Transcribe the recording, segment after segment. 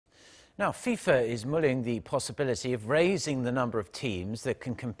Now, FIFA is mulling the possibility of raising the number of teams that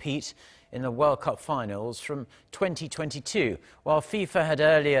can compete in the World Cup finals from 2022. While FIFA had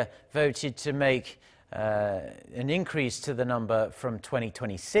earlier voted to make an increase to the number from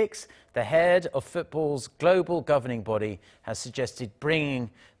 2026, the head of football's global governing body has suggested bringing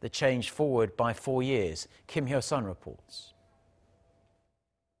the change forward by 4 years. Hyo-sun reports.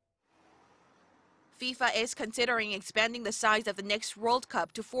 FIFA is considering expanding the size of the next World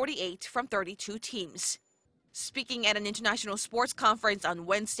Cup to 48 from 32 teams. Speaking at an international sports conference on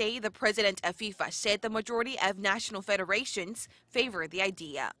Wednesday, the president of FIFA said the majority of national federations favor the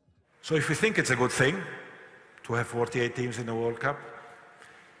idea. So if we think it's a good thing to have 48 teams in the World Cup,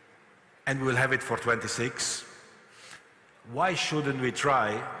 and we'll have it for 26, why shouldn't we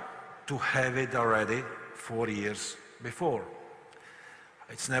try to have it already 4 years before?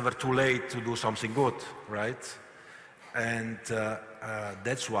 It's never too late to do something good, right? And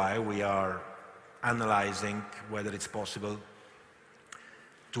that's why we are analyzing whether it's possible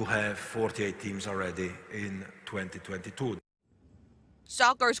to have 48 teams already in 2022.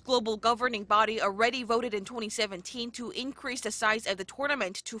 Soccer's global governing body already voted in 2017 to increase the size of the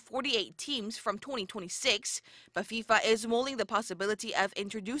tournament to 48 teams from 2026, but FIFA is mulling the possibility of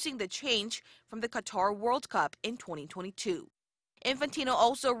introducing the change from the Qatar World Cup in 2022. Infantino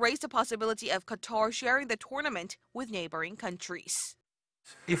also raised the possibility of Qatar sharing the tournament with neighboring countries.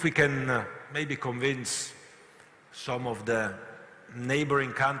 If we can maybe convince some of the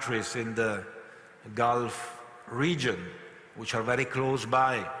neighboring countries in the Gulf region, which are very close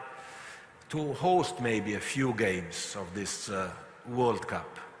by, to host maybe a few games of this World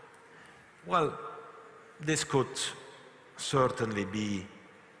Cup, well, this could certainly be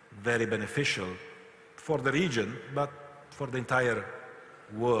very beneficial for the region, but for the entire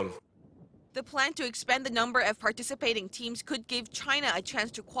world. The plan to expand the number of participating teams could give China a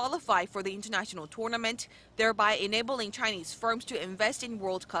chance to qualify for the international tournament, thereby enabling Chinese firms to invest in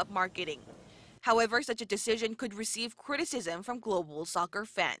World Cup marketing. However, such a decision could receive criticism from global soccer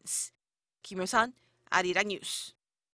fans. Hyo-sun, Arirang News.